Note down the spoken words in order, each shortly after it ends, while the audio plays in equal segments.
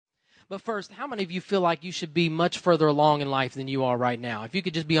But first, how many of you feel like you should be much further along in life than you are right now? If you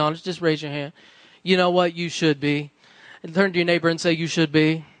could just be honest, just raise your hand. You know what? You should be. And turn to your neighbor and say, you should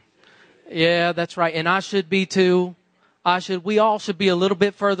be. Yeah, that's right. And I should be too. We all should be a little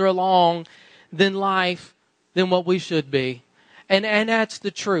bit further along than life than what we should be. And that's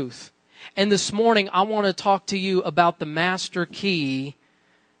the truth. And this morning, I want to talk to you about the master key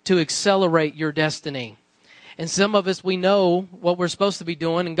to accelerate your destiny. And some of us, we know what we're supposed to be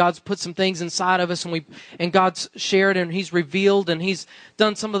doing, and God's put some things inside of us, and God's shared, and He's revealed, and He's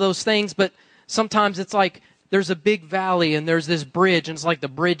done some of those things. But sometimes it's like there's a big valley, and there's this bridge, and it's like the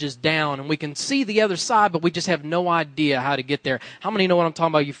bridge is down, and we can see the other side, but we just have no idea how to get there. How many know what I'm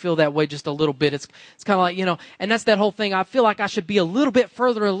talking about? You feel that way just a little bit. It's kind of like, and that's that whole thing. I feel like I should be a little bit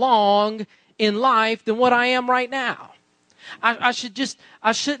further along in life than what I am right now. I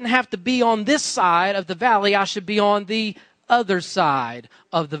shouldn't have to be on this side of the valley. I should be on the other side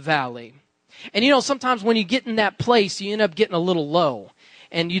of the valley. And sometimes when you get in that place, you end up getting a little low.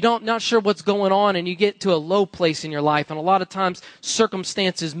 And not sure what's going on, and you get to a low place in your life. And a lot of times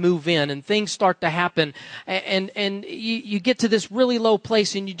circumstances move in and things start to happen. And you get to this really low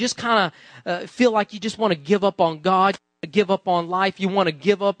place, and you just kind of feel like you just want to give up on God, give up on life. You want to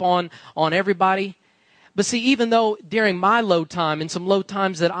give up on everybody. But see, even though during my low time and some low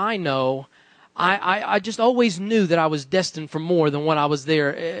times that I know, I just always knew that I was destined for more than what I was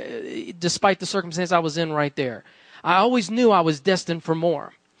there, despite the circumstance I was in right there. I always knew I was destined for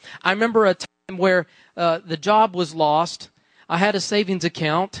more. I remember a time where the job was lost. I had a savings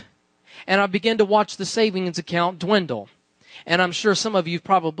account, and I began to watch the savings account dwindle. And I'm sure some of you have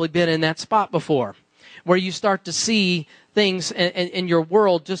probably been in that spot before, where you start to see things in your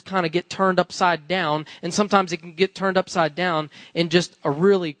world just kind of get turned upside down. And sometimes it can get turned upside down in just a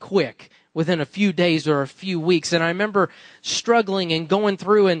really quick, within a few days or a few weeks. And I remember struggling and going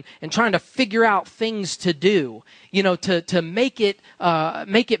through and trying to figure out things to do, to make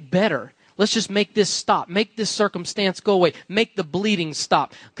it better. Let's just make this stop. Make this circumstance go away. Make the bleeding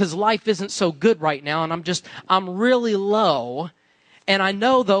stop. Because life isn't so good right now, and I'm really low. And I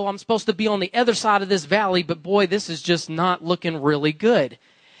know, though, I'm supposed to be on the other side of this valley, but boy, this is just not looking really good.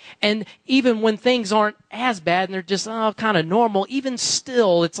 And even when things aren't as bad and they're just kind of normal, even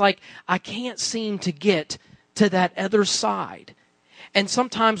still, it's like I can't seem to get to that other side. And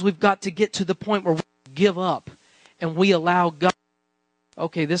sometimes we've got to get to the point where we give up and we allow God.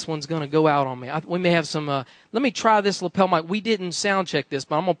 Okay, this one's going to go out on me. We may have some, let me try this lapel mic. We didn't sound check this,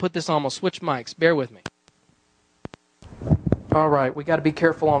 but I'm going to put this on. I'm going to switch mics. Bear with me. All right, we got to be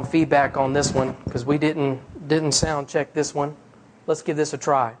careful on feedback on this one because we didn't sound check this one. Let's give this a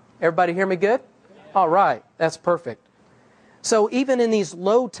try. Everybody hear me good? All right, that's perfect. So even in these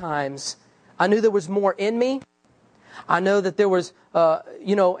low times, I knew there was more in me. I know that there was,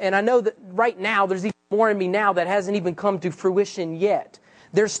 and I know that right now there's even more in me now that hasn't even come to fruition yet.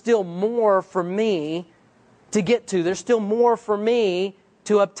 There's still more for me to get to. There's still more for me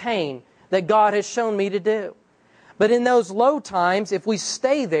to obtain that God has shown me to do. But in those low times, if we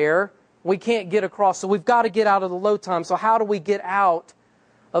stay there, we can't get across. So we've got to get out of the low time. So how do we get out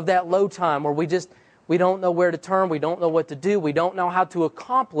of that low time where we don't know where to turn, we don't know what to do, we don't know how to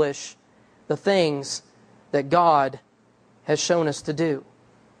accomplish the things that God has shown us to do?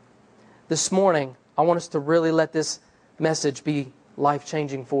 This morning, I want us to really let this message be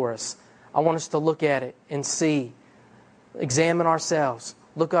life-changing for us. I want us to look at it and see, examine ourselves,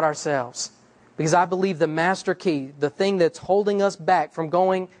 look at ourselves. Because I believe the master key, the thing that's holding us back from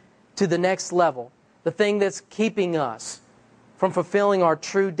going to the next level, the thing that's keeping us from fulfilling our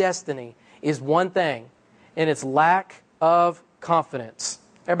true destiny is one thing, and it's lack of confidence.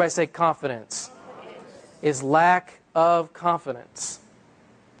 Everybody say confidence. Is lack of confidence.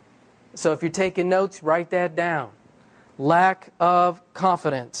 So if you're taking notes, write that down. Lack of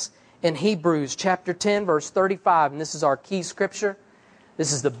confidence. In Hebrews chapter 10, verse 35, and this is our key scripture.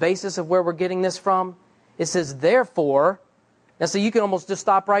 This is the basis of where we're getting this from. It says, therefore, now so you can almost just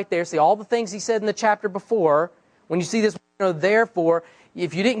stop right there. See all the things he said in the chapter before. When you see this, therefore,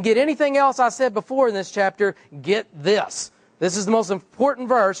 if you didn't get anything else I said before in this chapter, get this. This is the most important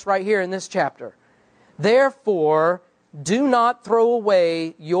verse right here in this chapter. Therefore, do not throw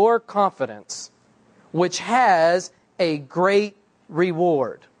away your confidence, which has a great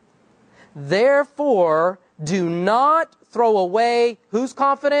reward. Therefore, do not throw away whose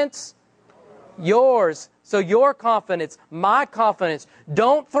confidence? Yours. So your confidence, my confidence.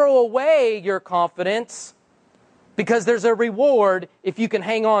 Don't throw away your confidence because there's a reward if you can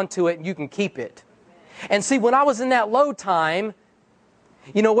hang on to it and you can keep it. And see, when I was in that low time,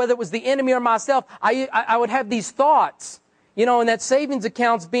 whether it was the enemy or myself, I would have these thoughts. and that savings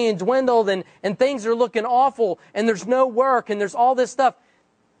account's being dwindled and things are looking awful and there's no work and there's all this stuff.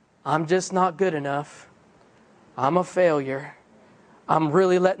 I'm just not good enough. I'm a failure. I'm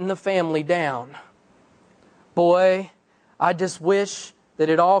really letting the family down. Boy, I just wish that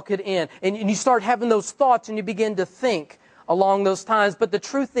it all could end. And you start having those thoughts and you begin to think along those times. But the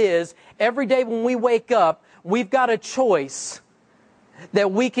truth is, every day when we wake up, we've got a choice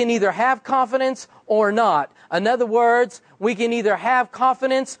that we can either have confidence or not. In other words, we can either have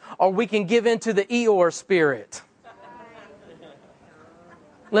confidence or we can give in to the Eeyore spirit.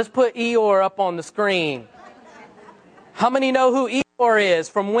 Let's put Eeyore up on the screen. How many know who Eeyore is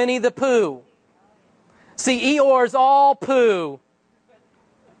from Winnie the Pooh? See, Eeyore's all poo.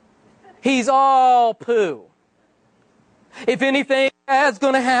 He's all poo. If anything bad's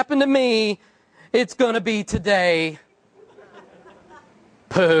going to happen to me, it's going to be today.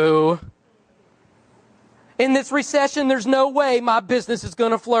 Pooh. In this recession, there's no way my business is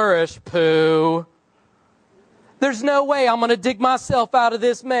going to flourish. Pooh. There's no way I'm going to dig myself out of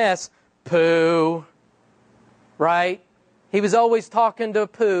this mess. Pooh. Right? He was always talking to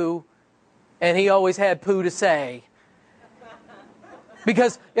Pooh, and he always had poo to say.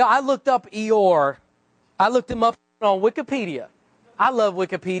 Because I looked up Eeyore. I looked him up on Wikipedia. I love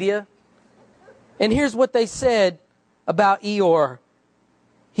Wikipedia. And here's what they said about Eeyore.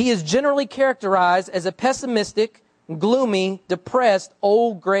 He is generally characterized as a pessimistic, gloomy, depressed,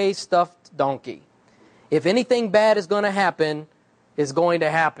 old gray stuffed donkey. If anything bad is going to happen, it's going to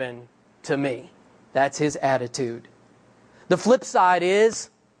happen to me. That's his attitude. The flip side is,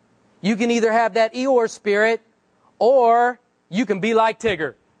 you can either have that Eeyore spirit, or you can be like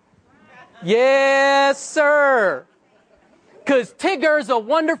Tigger. Yes, sir. Because Tigger's a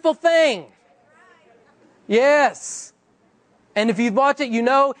wonderful thing. Yes. And if you watch it,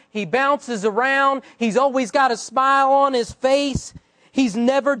 he bounces around. He's always got a smile on his face. He's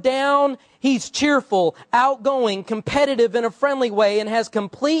never down. He's cheerful, outgoing, competitive in a friendly way, and has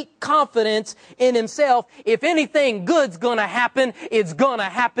complete confidence in himself. If anything good's going to happen, it's going to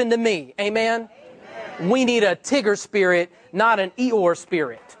happen to me. Amen? Amen? We need a Tigger spirit, not an Eeyore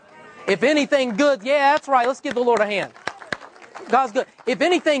spirit. If anything good, yeah, that's right. Let's give the Lord a hand. God's good. If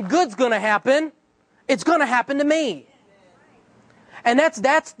anything good's going to happen, it's going to happen to me. And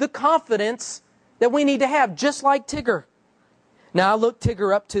that's the confidence that we need to have, just like Tigger. Now I looked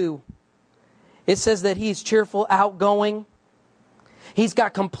Tigger up too. It says that he's cheerful, outgoing. He's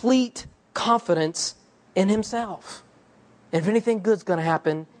got complete confidence in himself. And if anything good's going to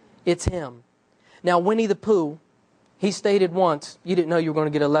happen, it's him. Now Winnie the Pooh, he stated once, you didn't know you were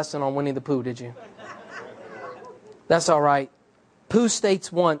going to get a lesson on Winnie the Pooh, did you? That's all right. Pooh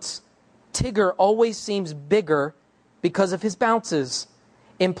states once, Tigger always seems bigger because of his bounces,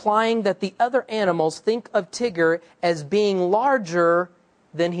 implying that the other animals think of Tigger as being larger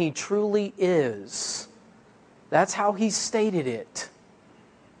than he truly is. That's how he stated it.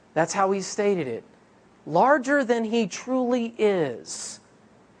 That's how he stated it. Larger than he truly is.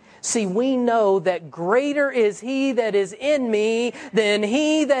 See, we know that greater is He that is in me than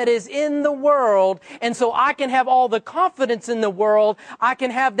he that is in the world. And so I can have all the confidence in the world. I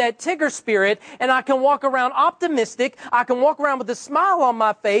can have that Tigger spirit, and I can walk around optimistic. I can walk around with a smile on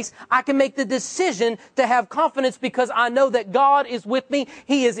my face. I can make the decision to have confidence because I know that God is with me.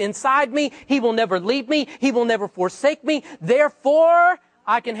 He is inside me. He will never leave me. He will never forsake me. Therefore,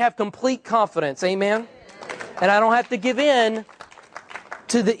 I can have complete confidence. Amen? And I don't have to give in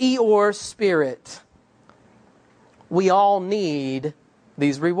to the Eeyore spirit. We all need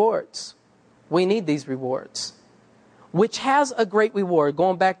these rewards. We need these rewards. Which has a great reward.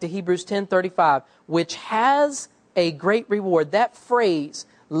 Going back to Hebrews 10:35. Which has a great reward. That phrase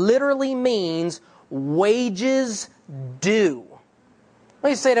literally means wages due. Let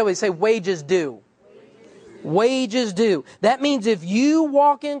me say that way. Say wages due. Wages due. That means if you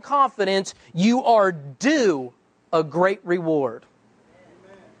walk in confidence, you are due a great reward.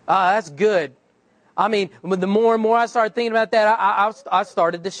 That's good. I mean, the more and more I started thinking about that, I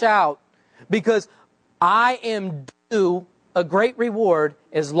started to shout. Because I am due a great reward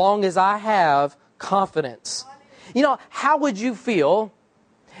as long as I have confidence. How would you feel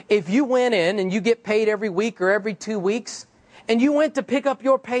if you went in and you get paid every week or every 2 weeks, and you went to pick up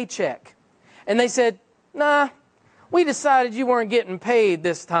your paycheck, and they said, nah, we decided you weren't getting paid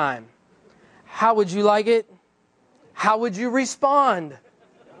this time. How would you like it? How would you respond?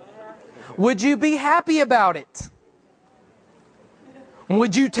 Would you be happy about it?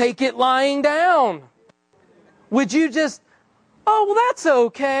 Would you take it lying down? Would you just, oh, well, that's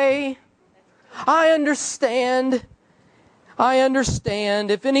okay. I understand.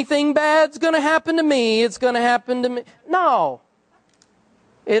 If anything bad's going to happen to me, it's going to happen to me. No.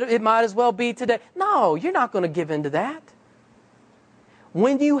 It might as well be today. No, you're not going to give in to that.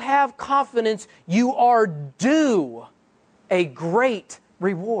 When you have confidence, you are due a great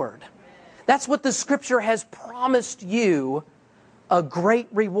reward. That's what the Scripture has promised you, a great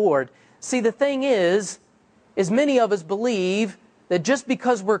reward. See, the thing is many of us believe that just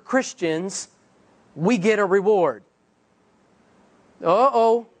because we're Christians, we get a reward.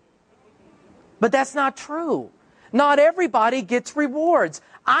 Uh-oh. But that's not true. Not everybody gets rewards.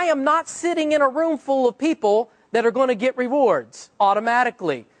 I am not sitting in a room full of people that are going to get rewards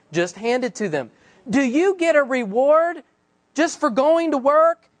automatically. Just hand it to them. Do you get a reward just for going to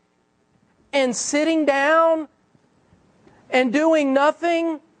work and sitting down and doing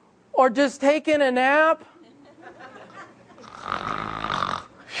nothing or just taking a nap?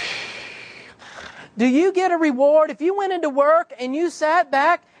 Do you get a reward if you went into work and you sat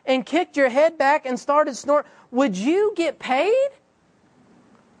back and kicked your head back and started snoring? Would you get paid?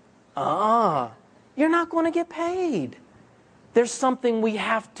 You're not going to get paid. There's something we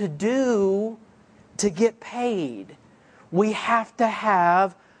have to do to get paid. We have to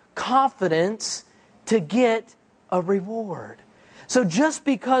have confidence to get a reward. So just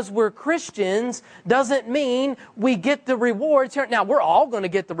because we're Christians doesn't mean we get the rewards here. Now, we're all going to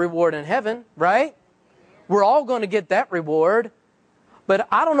get the reward in heaven, right? We're all going to get that reward. But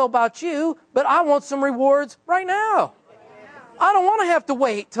I don't know about you, but I want some rewards right now. I don't want to have to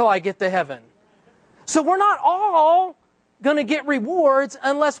wait till I get to heaven. So we're not all going to get rewards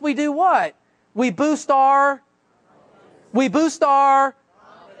unless we do what? We boost our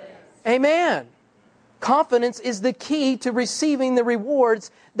Amen. Confidence is the key to receiving the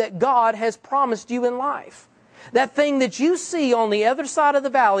rewards that God has promised you in life. That thing that you see on the other side of the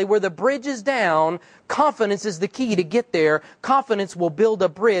valley where the bridge is down, confidence is the key to get there. Confidence will build a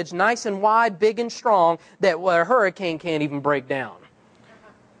bridge nice and wide, big and strong that a hurricane can't even break down.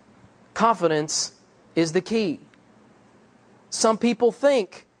 Confidence is the key. Some people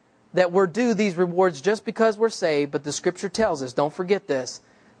think that we're due these rewards just because we're saved, but the Scripture tells us, don't forget this,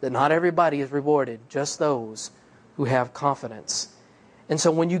 that not everybody is rewarded, just those who have confidence. And so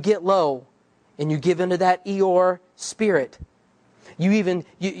when you get low and you give into that Eeyore spirit, when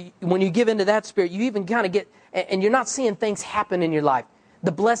you give into that spirit, you even kind of get, and you're not seeing things happen in your life.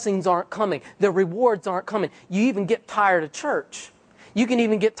 The blessings aren't coming. The rewards aren't coming. You even get tired of church. You can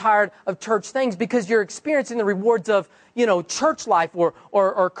even get tired of church things because you're experiencing the rewards of, church life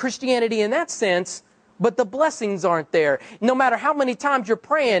or Christianity in that sense, but the blessings aren't there. No matter how many times you're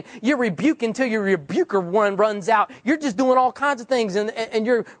praying, you're rebuking until your rebuker one runs out. You're just doing all kinds of things, and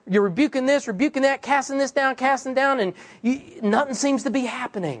you're rebuking this, rebuking that, casting this down, casting down, and nothing seems to be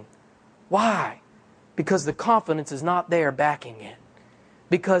happening. Why? Because the confidence is not there backing it.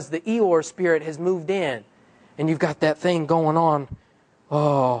 Because the Eeyore spirit has moved in, and you've got that thing going on.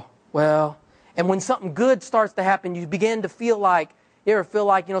 Oh, well. And when something good starts to happen, you begin to feel like, you ever feel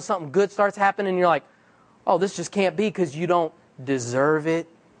like, something good starts happening, and you're like, oh, this just can't be because you don't deserve it.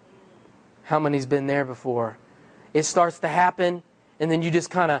 How many's been there before? It starts to happen, and then you just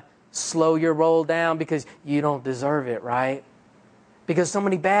kind of slow your roll down because you don't deserve it, right? Because so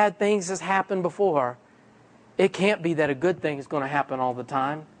many bad things has happened before. It can't be that a good thing is going to happen all the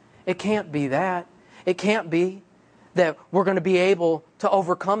time. It can't be that. It can't be that we're going to be able to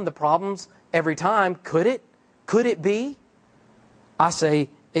overcome the problems every time. Could it? Could it be? I say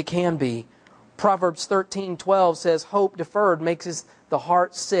it can be. Proverbs 13:12 says, hope deferred makes the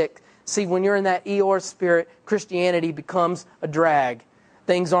heart sick. See, when you're in that Eeyore spirit, Christianity becomes a drag.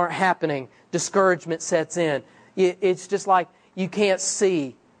 Things aren't happening. Discouragement sets in. It's just like you can't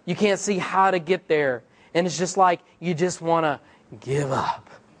see. You can't see how to get there. And it's just like you just want to give up.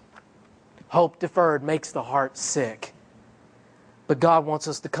 Hope deferred makes the heart sick. But God wants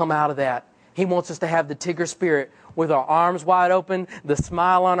us to come out of that. He wants us to have the Tigger spirit with our arms wide open, the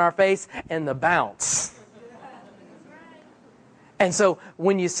smile on our face, and the bounce. And so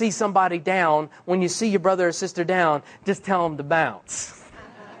when you see somebody down, when you see your brother or sister down, just tell them to bounce.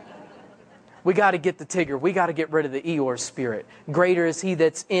 We got to get the Tigger. We got to get rid of the Eeyore spirit. Greater is He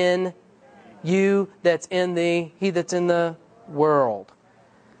that's in you, that's in He that's in the world.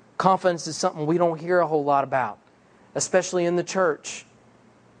 Confidence is something we don't hear a whole lot about, especially in the church.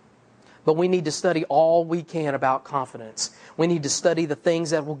 But we need to study all we can about confidence. We need to study the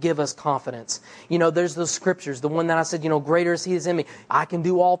things that will give us confidence. There's those scriptures. The one that I said, greater is He is in me. I can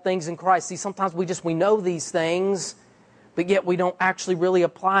do all things in Christ. See, sometimes we know these things, but yet we don't actually really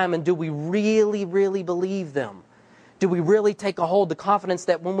apply them. And do we really, really believe them? Do we really take a hold of the confidence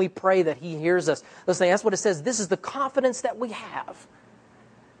that when we pray that He hears us? Let's say that's what it says. This is the confidence that we have.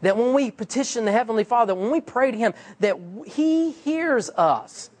 That when we petition the Heavenly Father, when we pray to Him, that He hears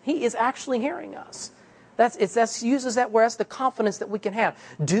us. He is actually hearing us. Uses that word. That's the confidence that we can have.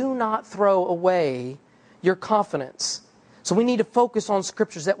 Do not throw away your confidence. So we need to focus on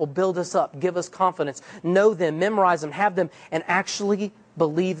scriptures that will build us up, give us confidence, know them, memorize them, have them, and actually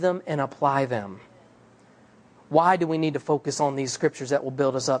believe them and apply them. Why do we need to focus on these scriptures that will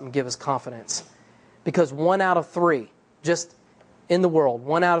build us up and give us confidence? Because 1 out of 3, just in the world,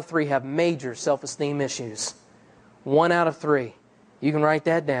 1 out of 3 have major self-esteem issues. 1 out of 3. You can write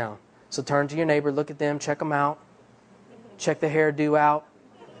that down. So turn to your neighbor, look at them, check them out. Check the hairdo out.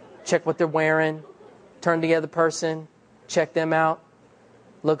 Check what they're wearing. Turn to the other person. Check them out.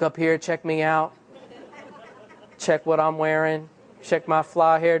 Look up here, check me out. Check what I'm wearing. Check my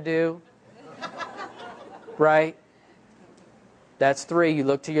fly hairdo. Right? That's 3. You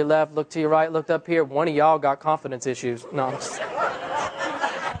look to your left, look to your right, look up here. One of y'all got confidence issues. No,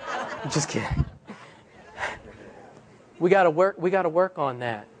 I'm just kidding. We got to work on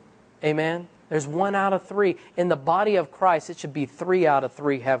that. Amen. There's 1 out of 3. In the body of Christ, it should be 3 out of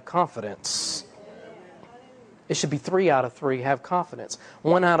 3 have confidence. It should be 3 out of 3 have confidence.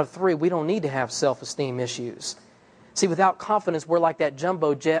 1 out of 3, we don't need to have self-esteem issues. See, without confidence, we're like that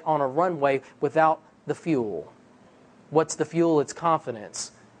jumbo jet on a runway without the fuel. What's the fuel? It's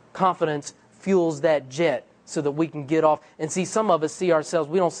confidence. Confidence fuels that jet so that we can get off. And see, some of us see ourselves,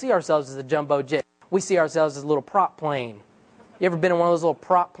 we don't see ourselves as a jumbo jet. We see ourselves as a little prop plane. You ever been in one of those little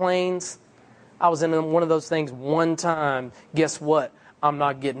prop planes? I was in one of those things one time. Guess what? I'm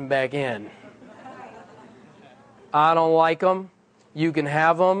not getting back in. I don't like them. You can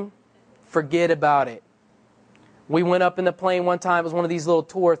have them. Forget about it. We went up in the plane one time. It was one of these little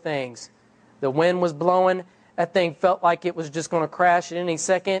tour things. The wind was blowing. That thing felt like it was just going to crash at any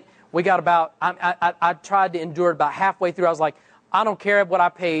second. We got about, I tried to endure it about halfway through. I was like, I don't care what I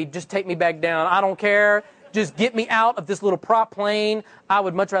paid. Just take me back down. I don't care. Just get me out of this little prop plane. I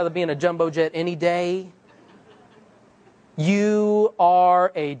would much rather be in a jumbo jet any day. You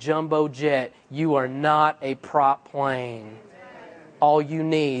are a jumbo jet. You are not a prop plane. All you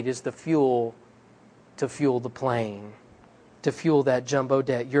need is the fuel to fuel the plane, to fuel that jumbo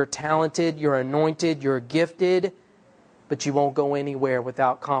jet. You're talented, you're anointed, you're gifted, but you won't go anywhere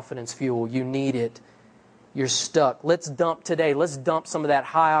without confidence fuel. You need it. You're stuck. Let's dump some of that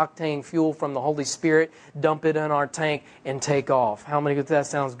high-octane fuel from the Holy Spirit, dump it in our tank, and take off. How many of that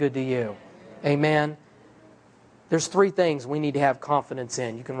sounds good to you? Amen? There's 3 things we need to have confidence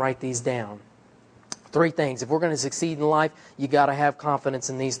in. You can write these down. 3 things. If we're going to succeed in life, you got to have confidence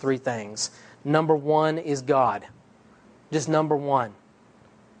in these 3 things. Number 1 is God. Just number 1.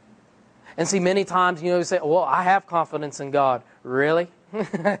 And see, many times, you say, well, I have confidence in God. Really?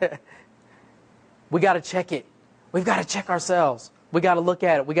 We got to check it. We've got to check ourselves. We got to look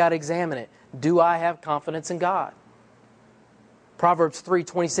at it. We got to examine it. Do I have confidence in God? Proverbs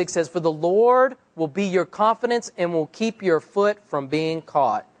 3:26 says, for the Lord will be your confidence and will keep your foot from being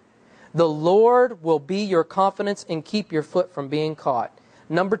caught. The Lord will be your confidence and keep your foot from being caught.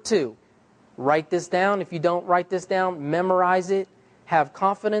 Number 2, write this down. If you don't write this down, memorize it. Have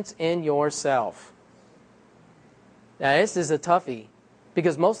confidence in yourself. Now, this is a toughie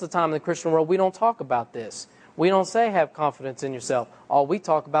because most of the time in the Christian world, we don't talk about this. We don't say have confidence in yourself. All we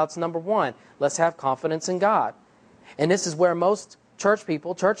talk about is number 1, let's have confidence in God. And this is where most church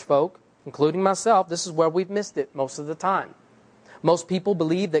people, church folk, including myself, this is where we've missed it most of the time. Most people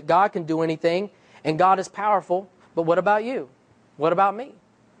believe that God can do anything and God is powerful, but what about you? What about me?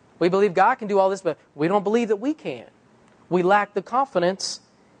 We believe God can do all this, but we don't believe that we can. We lack the confidence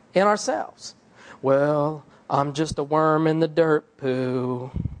in ourselves. Well, I'm just a worm in the dirt,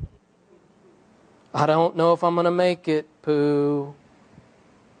 poo. I don't know if I'm going to make it, poo.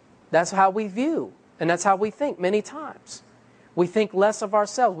 That's how we view, and that's how we think many times. We think less of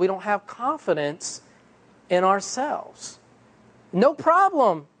ourselves. We don't have confidence in ourselves. No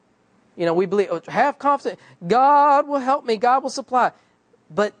problem. We believe, have confidence. God will help me. God will supply.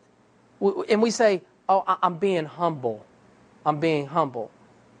 And we say, oh, I'm being humble. I'm being humble.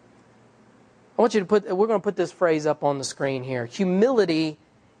 I want you to we're going to put this phrase up on the screen here. Humility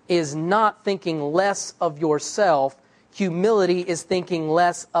is not thinking less of yourself. Humility is thinking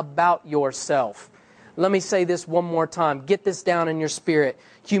less about yourself. Let me say this one more time. Get this down in your spirit.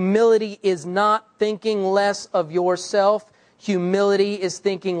 Humility is not thinking less of yourself. Humility is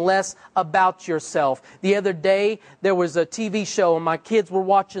thinking less about yourself. The other day, there was a TV show, and my kids were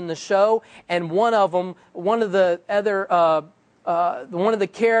watching the show, and one of the other one of the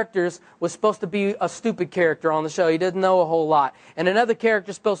characters was supposed to be a stupid character on the show. He doesn't know a whole lot. And another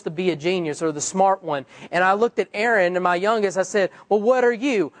character is supposed to be a genius or the smart one. And I looked at Aaron, and my youngest, I said, well, what are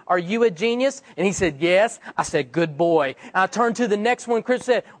you? Are you a genius? And he said, yes. I said, good boy. And I turned to the next one. Chris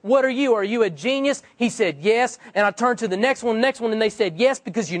said, what are you? Are you a genius? He said, yes. And I turned to the next one, and they said, yes,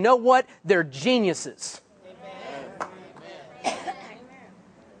 because you know what? They're geniuses. Amen.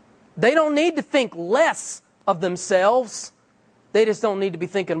 They don't need to think less of themselves. They just don't need to be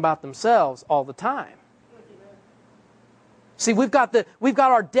thinking about themselves all the time. See, we've got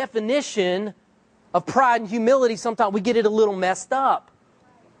our definition of pride and humility. Sometimes we get it a little messed up.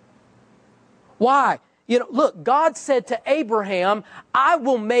 Why? Look, God said to Abraham, I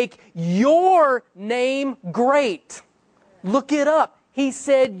will make your name great. Look it up. He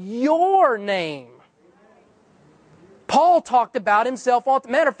said your name. Paul talked about himself.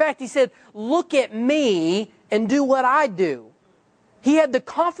 Matter of fact, he said, look at me and do what I do. He had the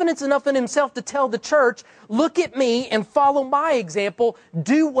confidence enough in himself to tell the church, look at me and follow my example.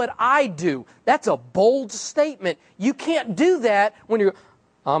 Do what I do. That's a bold statement. You can't do that when you're,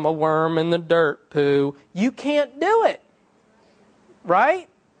 I'm a worm in the dirt, poo. You can't do it. Right?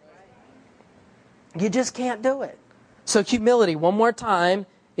 You just can't do it. So humility, one more time,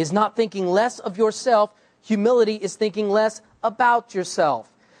 is not thinking less of yourself. Humility is thinking less about yourself.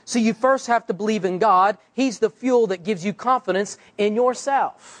 So you first have to believe in God. He's the fuel that gives you confidence in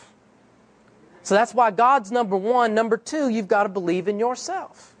yourself. So that's why God's number one. Number two, you've got to believe in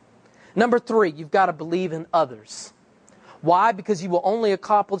yourself. Number three, you've got to believe in others. Why? Because you will only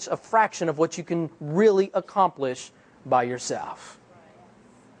accomplish a fraction of what you can really accomplish by yourself.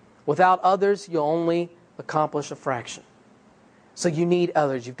 Without others, you'll only accomplish a fraction. So you need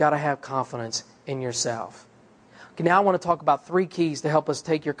others. You've got to have confidence in yourself. Okay, now I want to talk about 3 keys to help us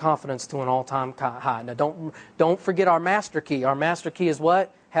take your confidence to an all-time high. Now don't forget our master key. Our master key is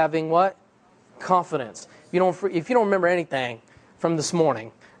what? Having what? Confidence. If you don't remember anything from this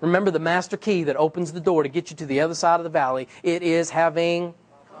morning, remember the master key that opens the door to get you to the other side of the valley. It is having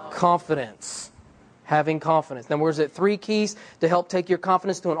confidence. Having confidence. Now, where's it? 3 keys to help take your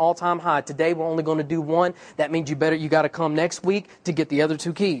confidence to an all-time high. Today, we're only going to do 1. That means you got to come next week to get the other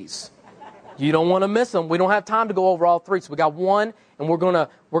 2 keys. You don't want to miss them. We don't have time to go over all 3, so we got 1, and we're gonna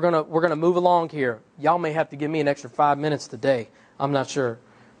move along here. Y'all may have to give me an extra 5 minutes today. I'm not sure.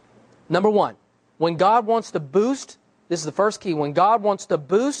 Number 1, when God wants to boost, this is the first key. When God wants to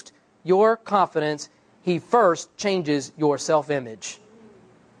boost your confidence, He first changes your self-image.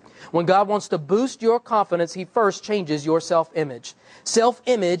 When God wants to boost your confidence, He first changes your self-image.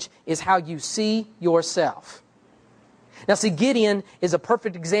 Self-image is how you see yourself. Now see, Gideon is a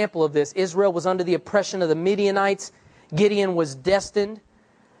perfect example of this. Israel was under the oppression of the Midianites. Gideon was destined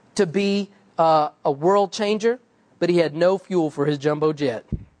to be a world changer, but he had no fuel for his jumbo jet.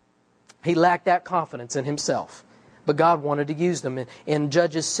 He lacked that confidence in himself. But God wanted to use them. In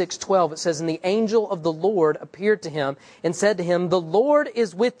Judges 6:12, it says, and the angel of the Lord appeared to him and said to him, the Lord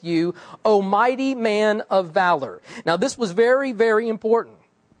is with you, O mighty man of valor. Now this was very, very important.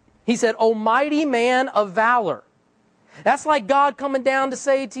 He said, O mighty man of valor. That's like God coming down to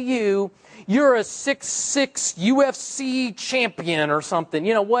say to you, you're a 6'6" UFC champion or something,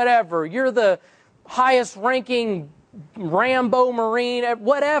 whatever. You're the highest ranking Rambo Marine,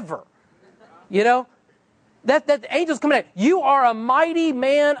 whatever. That the angel's coming at you. Are a mighty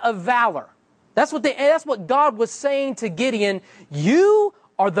man of valor. That's what God was saying to Gideon. You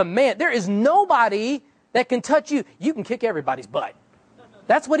are the man. There is nobody that can touch you. You can kick everybody's butt.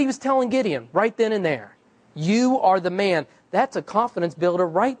 That's what he was telling Gideon right then and there. You are the man. That's a confidence builder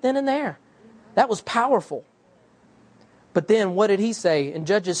right then and there. That was powerful. But then what did he say? In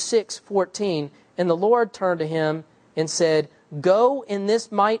Judges 6:14, and the Lord turned to him and said, go in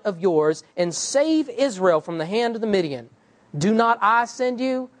this might of yours and save Israel from the hand of the Midian. Do not I send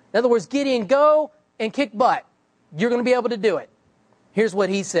you? In other words, Gideon, go and kick butt. You're going to be able to do it. Here's what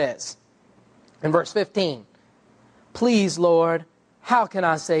he says in verse 15. Please, Lord, how can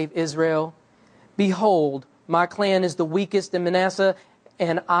I save Israel? Behold, my clan is the weakest in Manasseh,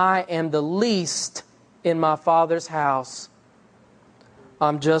 and I am the least in my father's house.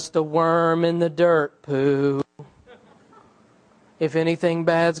 I'm just a worm in the dirt, poo. If anything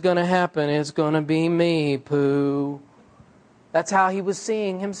bad's going to happen, it's going to be me, poo. That's how he was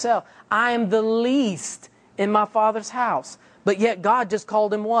seeing himself. I am the least in my father's house. But yet God just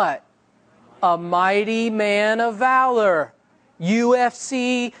called him what? A mighty man of valor.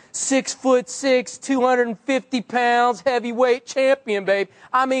 UFC, 6'6", 250 pounds, heavyweight champion, babe.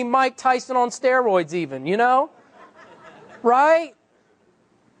 I mean, Mike Tyson on steroids even, Right?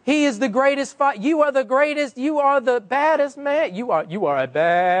 He is the greatest fight. You are the greatest. You are the baddest man. You are a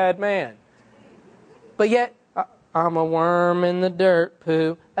bad man. But yet, I'm a worm in the dirt,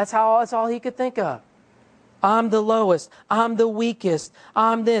 poo. That's all he could think of. I'm the lowest. I'm the weakest.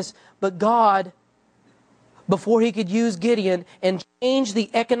 I'm this. But God, before he could use Gideon and change the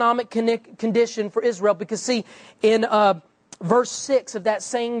economic condition for Israel, because see, in verse 6 of that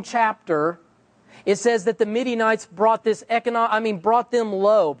same chapter, it says that the Midianites brought them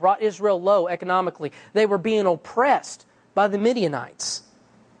low, brought Israel low economically. They were being oppressed by the Midianites.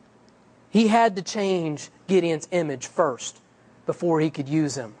 He had to change Gideon's image first before he could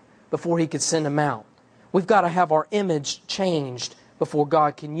use him, before he could send him out. We've got to have our image changed before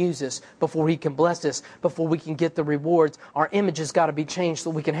God can use us, before he can bless us, before we can get the rewards. Our image has got to be changed so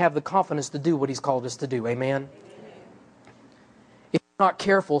we can have the confidence to do what he's called us to do. Amen? If you're not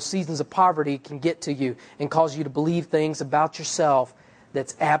careful, seasons of poverty can get to you and cause you to believe things about yourself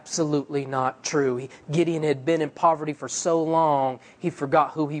that's absolutely not true. Gideon had been in poverty for so long, he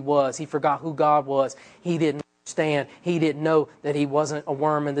forgot who he was. He forgot who God was. He didn't understand. He didn't know that he wasn't a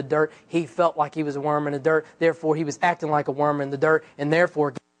worm in the dirt. He felt like he was a worm in the dirt. Therefore, he was acting like a worm in the dirt. And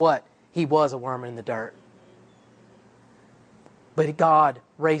therefore, guess what? He was a worm in the dirt. But God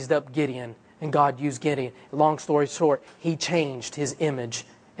raised up Gideon, and God used Gideon. Long story short, he changed his image,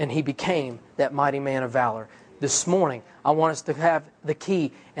 and he became that mighty man of valor. This morning, I want us to have the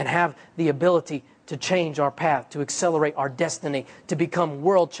key and have the ability to change our path, to accelerate our destiny, to become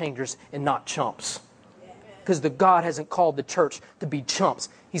world changers and not chumps. Because God hasn't called the church to be chumps.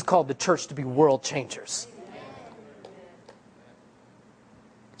 He's called the church to be world changers.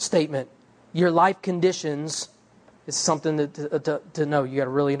 Statement. Your life conditions is something to know. You got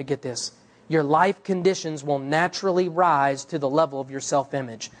to really get this. Your life conditions will naturally rise to the level of your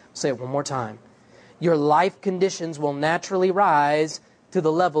self-image. Say it one more time. Your life conditions will naturally rise to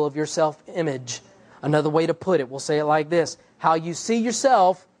the level of your self-image. Another way to put it, we'll say it like this. How you see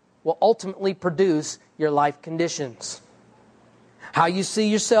yourself will ultimately produce your life conditions. How you see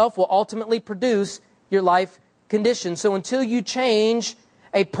yourself will ultimately produce your life conditions. So until you change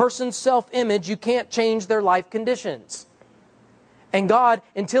a person's self-image, you can't change their life conditions. And God,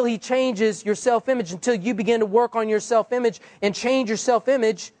 until he changes your self-image, until you begin to work on your self-image and change your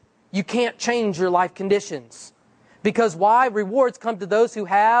self-image, you can't change your life conditions. Because why? Rewards come to those who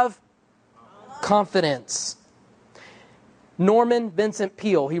have confidence. Norman Vincent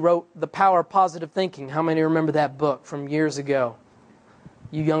Peale, he wrote The Power of Positive Thinking. How many remember that book from years ago?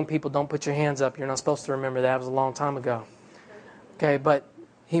 You young people, don't put your hands up. You're not supposed to remember that. It was a long time ago. Okay, but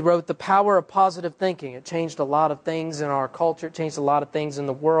he wrote The Power of Positive Thinking. It changed a lot of things in our culture. It changed a lot of things in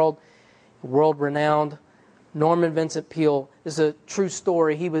the world. World-renowned. Norman Vincent Peale is a true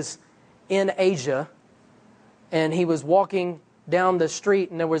story. He was in Asia, and he was walking down the street,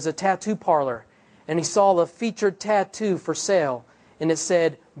 and there was a tattoo parlor, and he saw the featured tattoo for sale, and it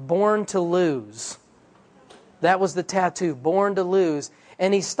said, "Born to Lose." That was the tattoo, "Born to Lose."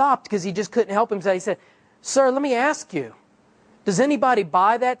 And he stopped because he just couldn't help himself. He said, "Sir, let me ask you, does anybody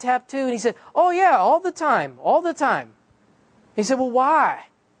buy that tattoo?" And he said, "Oh yeah, all the time, all the time." He said, "Well, why?"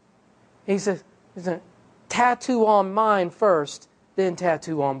 He said, "Tattoo on mind first, then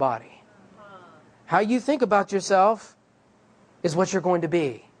tattoo on body." How you think about yourself is what you're going to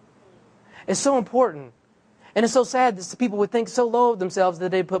be. It's so important. And it's so sad that people would think so low of themselves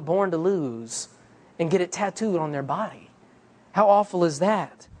that they put "Born to Lose" and get it tattooed on their body. How awful is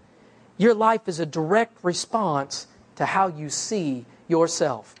that? Your life is a direct response to how you see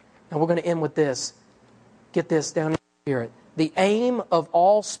yourself. And we're going to end with this. Get this down in your spirit. The aim of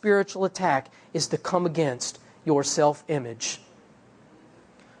all spiritual attack is to come against your self-image.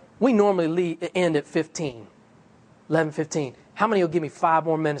 We normally end at 11:15. How many will give me 5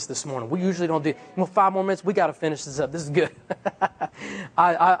 more minutes this morning? We usually don't do 5 more minutes. We got to finish this up. This is good.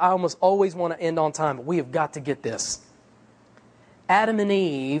 I almost always want to end on time, but we have got to get this. Adam and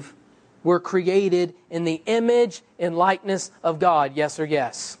Eve were created in the image and likeness of God. Yes or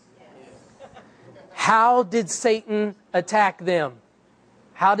yes? How did Satan attack them?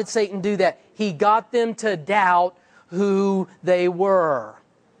 How did Satan do that? He got them to doubt who they were.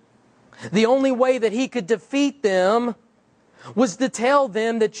 The only way that he could defeat them was to tell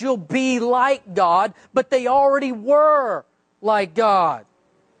them that you'll be like God, but they already were like God.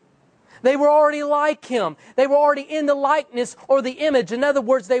 They were already like Him. They were already in the likeness or the image. In other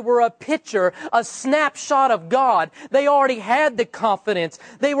words, they were a picture, a snapshot of God. They already had the confidence.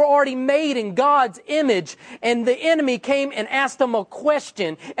 They were already made in God's image. And the enemy came and asked them a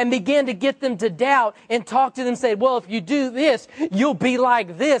question and began to get them to doubt and talk to them and say, well, if you do this, you'll be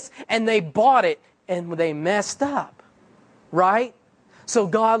like this. And they bought it and they messed up. Right? So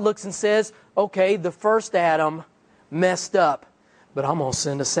God looks and says, okay, the first Adam messed up, but I'm going to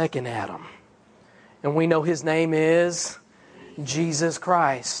send a second Adam. And we know his name is Jesus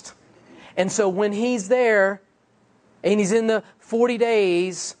Christ. And so when he's there, and he's in the 40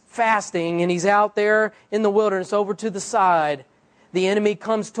 days fasting, and he's out there in the wilderness over to the side, the enemy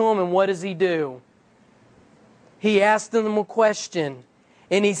comes to him, and what does he do? He asked them a question,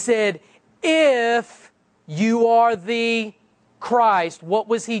 and he said, if you are the Christ, what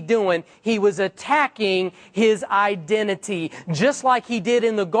was he doing? He was attacking his identity. Just like he did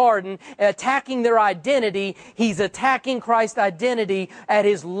in the garden, attacking their identity, he's attacking Christ's identity at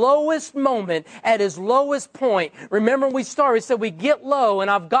his lowest moment, at his lowest point. Remember we started, we said we get low,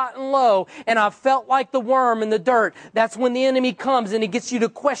 and I've gotten low, and I've felt like the worm in the dirt. That's when the enemy comes and he gets you to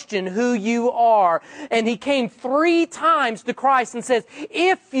question who you are. And he came 3 times to Christ and says,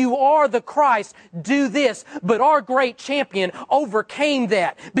 if you are the Christ, do this. But our great champion overcame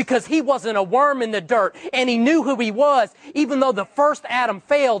that because he wasn't a worm in the dirt, and he knew who he was. Even though the first Adam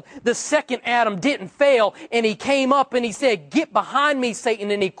failed, the second Adam didn't fail, and he came up and he said, get behind me,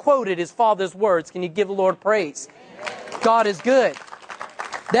 Satan, and he quoted his Father's words. Can you give the Lord praise? God is good.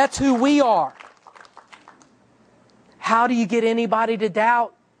 That's who we are. How do you get anybody to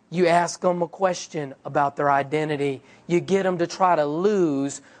doubt? You ask them a question about their identity. You get them to try to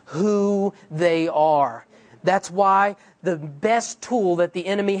lose who they are. That's why the best tool that the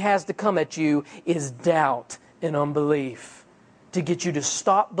enemy has to come at you is doubt and unbelief, to get you to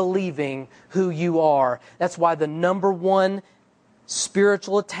stop believing who you are. That's why the number one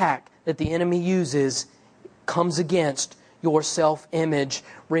spiritual attack that the enemy uses comes against your self-image.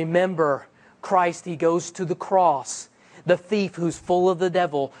 Remember, Christ, he goes to the cross. The thief who's full of the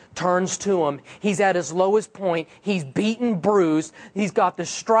devil turns to him. He's at his lowest point. He's beaten, bruised. He's got the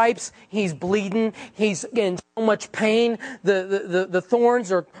stripes. He's bleeding. He's in so much pain. The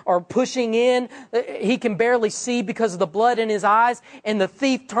thorns are pushing in. He can barely see because of the blood in his eyes. And the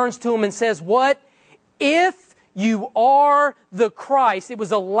thief turns to him and says, what? If you are the Christ. It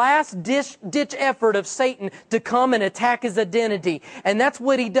was a last-ditch effort of Satan to come and attack his identity. And that's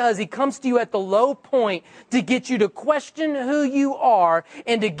what he does. He comes to you at the low point to get you to question who you are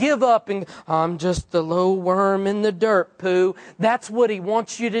and to give up and, I'm just the low worm in the dirt, poo. That's what he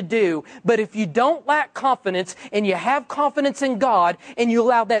wants you to do. But if you don't lack confidence and you have confidence in God and you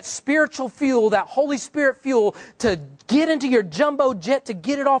allow that spiritual fuel, that Holy Spirit fuel to get into your jumbo jet to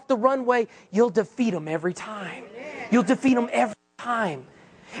get it off the runway, you'll defeat him every time. You'll defeat him every time.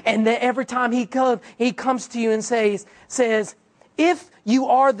 And then every time he comes to you and says, if you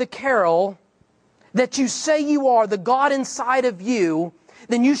are the Carol that you say you are, the God inside of you,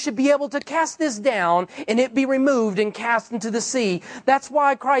 then you should be able to cast this down and it be removed and cast into the sea. That's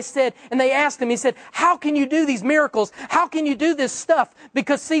why Christ said, and they asked him, he said, how can you do these miracles? How can you do this stuff?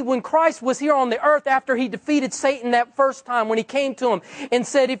 Because see, when Christ was here on the earth after he defeated Satan that first time, when he came to him and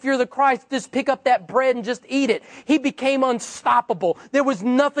said, if you're the Christ, just pick up that bread and just eat it. He became unstoppable. There was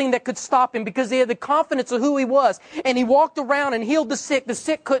nothing that could stop him because he had the confidence of who he was. And he walked around and healed the sick. The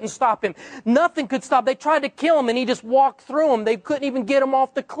sick couldn't stop him. Nothing could stop. They tried to kill him and he just walked through them. They couldn't even get him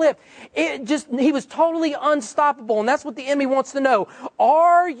off the cliff. He was totally unstoppable. And that's what the enemy wants to know.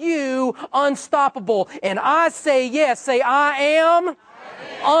 Are you unstoppable? And I say yes. Say, I am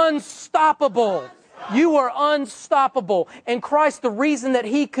unstoppable. You are unstoppable. And Christ, the reason that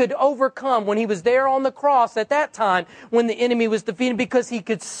he could overcome when he was there on the cross at that time when the enemy was defeated, because he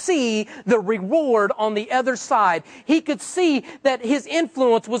could see the reward on the other side. He could see that his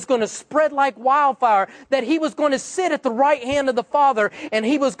influence was going to spread like wildfire, that he was going to sit at the right hand of the Father, and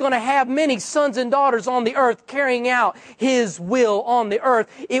he was going to have many sons and daughters on the earth carrying out his will on the earth.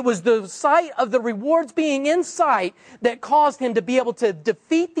 It was the sight of the rewards being in sight that caused him to be able to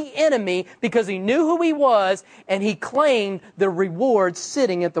defeat the enemy, because he knew who he was, and he claimed the reward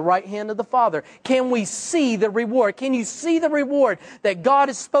sitting at the right hand of the Father. Can we see the reward? Can you see the reward that God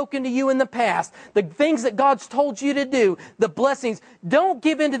has spoken to you in the past? The things that God's told you to do, the blessings. Don't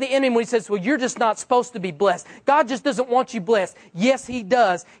give in to the enemy when he says, well, you're just not supposed to be blessed. God just doesn't want you blessed. Yes, he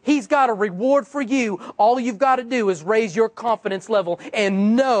does. He's got a reward for you. All you've got to do is raise your confidence level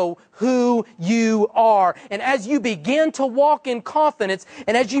and know who you are. And as you begin to walk in confidence,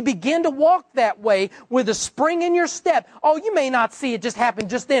 and as you begin to walk that way with a spring in your step, oh, you may not see it just happen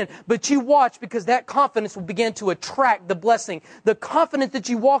just then, but you watch, because that confidence will begin to attract the blessing. The confidence that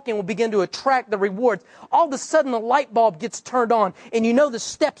you walk in will begin to attract the rewards. All of a sudden, the light bulb gets turned on, and you know the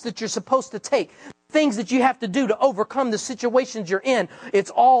steps that you're supposed to take, things that you have to do to overcome the situations you're in.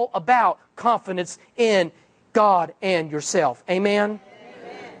 It's all about confidence in God and yourself. Amen?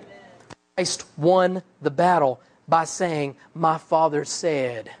 Christ won the battle by saying, my Father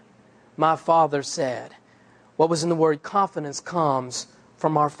said. My Father said. What was in the word? Confidence comes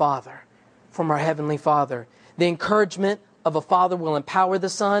from our Father, from our Heavenly Father. The encouragement of a father will empower the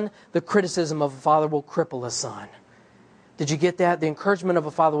son. The criticism of a father will cripple a son. Did you get that? The encouragement of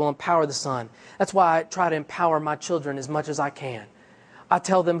a father will empower the son. That's why I try to empower my children as much as I can. I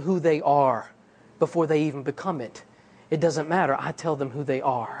tell them who they are before they even become it. It doesn't matter. I tell them who they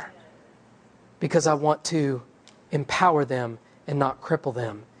are because I want to empower them and not cripple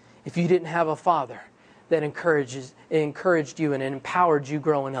them. If you didn't have a father that encouraged you and empowered you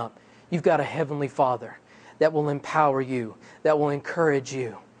growing up, you've got a Heavenly Father that will empower you, that will encourage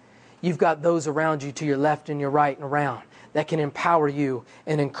you. You've got those around you to your left and your right and around that can empower you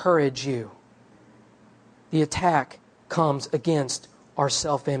and encourage you. The attack comes against our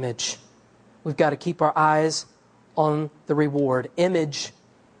self-image. We've got to keep our eyes on the reward. Image,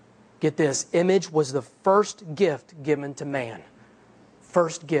 get this, image was the first gift given to man.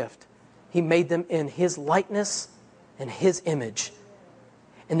 First gift. He made them in His likeness and His image.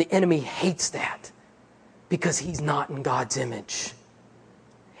 And the enemy hates that because he's not in God's image.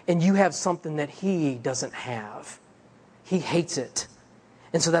 And you have something that he doesn't have. He hates it.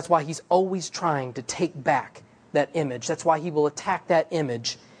 And so that's why he's always trying to take back that image. That's why he will attack that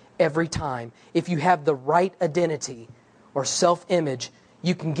image every time. If you have the right identity or self-image,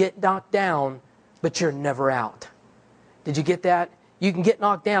 you can get knocked down, but you're never out. Did you get that? You can get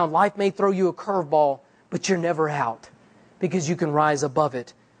knocked down. Life may throw you a curveball, but you're never out because you can rise above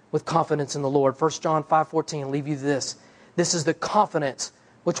it with confidence in the Lord. 1 John 5:14, leave you this. This is the confidence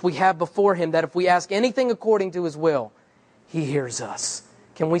which we have before Him, that if we ask anything according to His will, He hears us.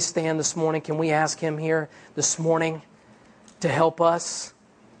 Can we stand this morning? Can we ask Him here this morning to help us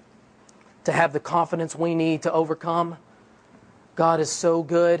to have the confidence we need to overcome? God is so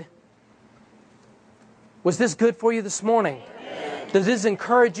good. Was this good for you this morning? Does this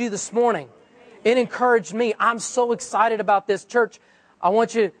encourage you this morning? It encouraged me. I'm so excited about this. Church, I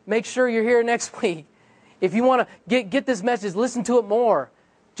want you to make sure you're here next week. If you want to get this message, listen to it more.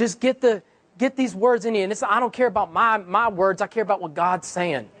 Just get these words in you. And I don't care about my words. I care about what God's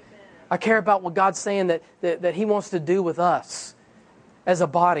saying. I care about what God's saying that He wants to do with us as a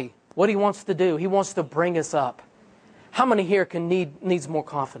body. What He wants to do. He wants to bring us up. How many here needs more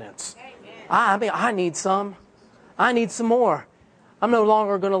confidence? I need some. I need some more. I'm no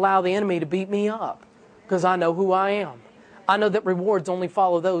longer going to allow the enemy to beat me up because I know who I am. I know that rewards only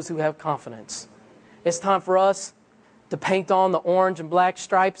follow those who have confidence. It's time for us to paint on the orange and black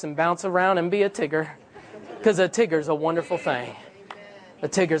stripes and bounce around and be a Tigger, because a Tigger's a wonderful thing. A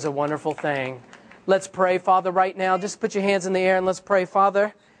Tigger's a wonderful thing. Let's pray, Father, right now. Just put your hands in the air and let's pray,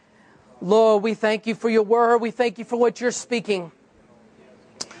 Father. Lord, we thank You for Your word. We thank You for what You're speaking.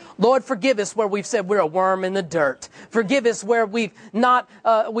 Lord, forgive us where we've said we're a worm in the dirt. Forgive us where we've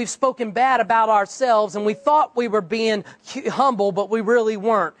spoken bad about ourselves and we thought we were being humble, but we really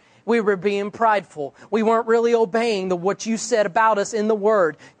weren't. We were being prideful. We weren't really obeying what You said about us in the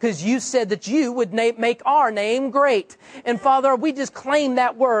Word, because You said that You would make our name great. And Father, we just claim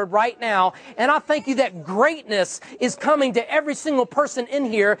that word right now. And I thank You that greatness is coming to every single person in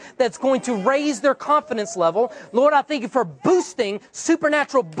here that's going to raise their confidence level. Lord, I thank You for boosting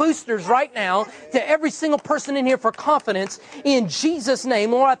supernatural boosters right now to every single person in here for confidence in Jesus'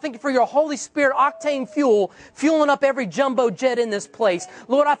 name. Lord, I thank You for Your Holy Spirit octane fueling up every jumbo jet in this place.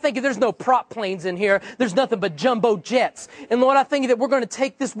 Lord, I thank You there's no prop planes in here. There's nothing but jumbo jets. And Lord, I thank You that we're going to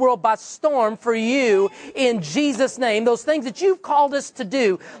take this world by storm for You in Jesus' name. Those things that You've called us to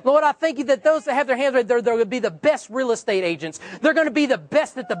do. Lord, I thank You that those that have their hands ready, they're going to be the best real estate agents. They're going to be the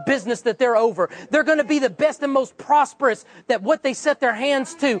best at the business that they're over. They're going to be the best and most prosperous, that what they set their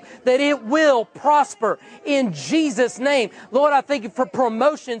hands to, that it will prosper in Jesus' name. Lord, I thank You for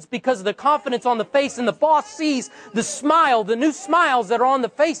promotions because of the confidence on the face, and the boss sees the smile, the new smiles that are on the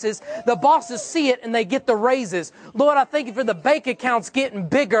faces. The bosses see it and they get the raises. Lord, I thank You for the bank accounts getting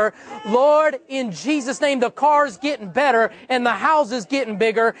bigger. Lord, in Jesus' name, the cars getting better and the houses getting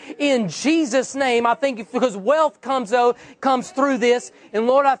bigger. In Jesus' name, I thank You because wealth comes through this. And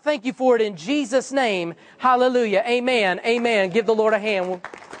Lord, I thank You for it in Jesus' name. Hallelujah. Amen. Amen. Give the Lord a hand.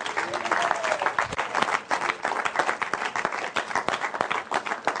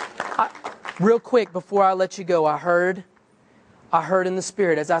 Real quick before I let you go, I heard in the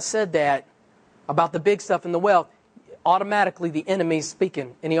Spirit, as I said that, about the big stuff and the wealth, automatically the enemy's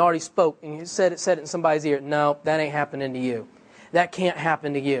speaking. And he already spoke, and he said it in somebody's ear. No, that ain't happening to you. That can't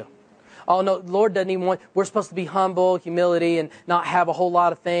happen to you. Oh, no, the Lord doesn't even want, we're supposed to be humble, humility, and not have a whole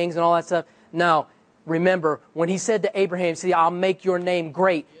lot of things and all that stuff. No, remember, when He said to Abraham, see, I'll make your name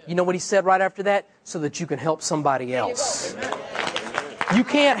great. You know what He said right after that? so that you can help somebody else. You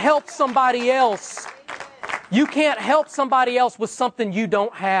can't help somebody else. You can't help somebody else with something you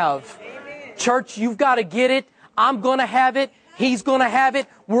don't have. Church, you've got to get it. I'm going to have it. He's going to have it.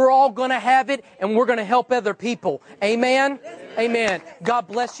 We're all going to have it. And we're going to help other people. Amen? Amen. God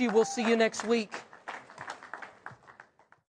bless you. We'll see you next week.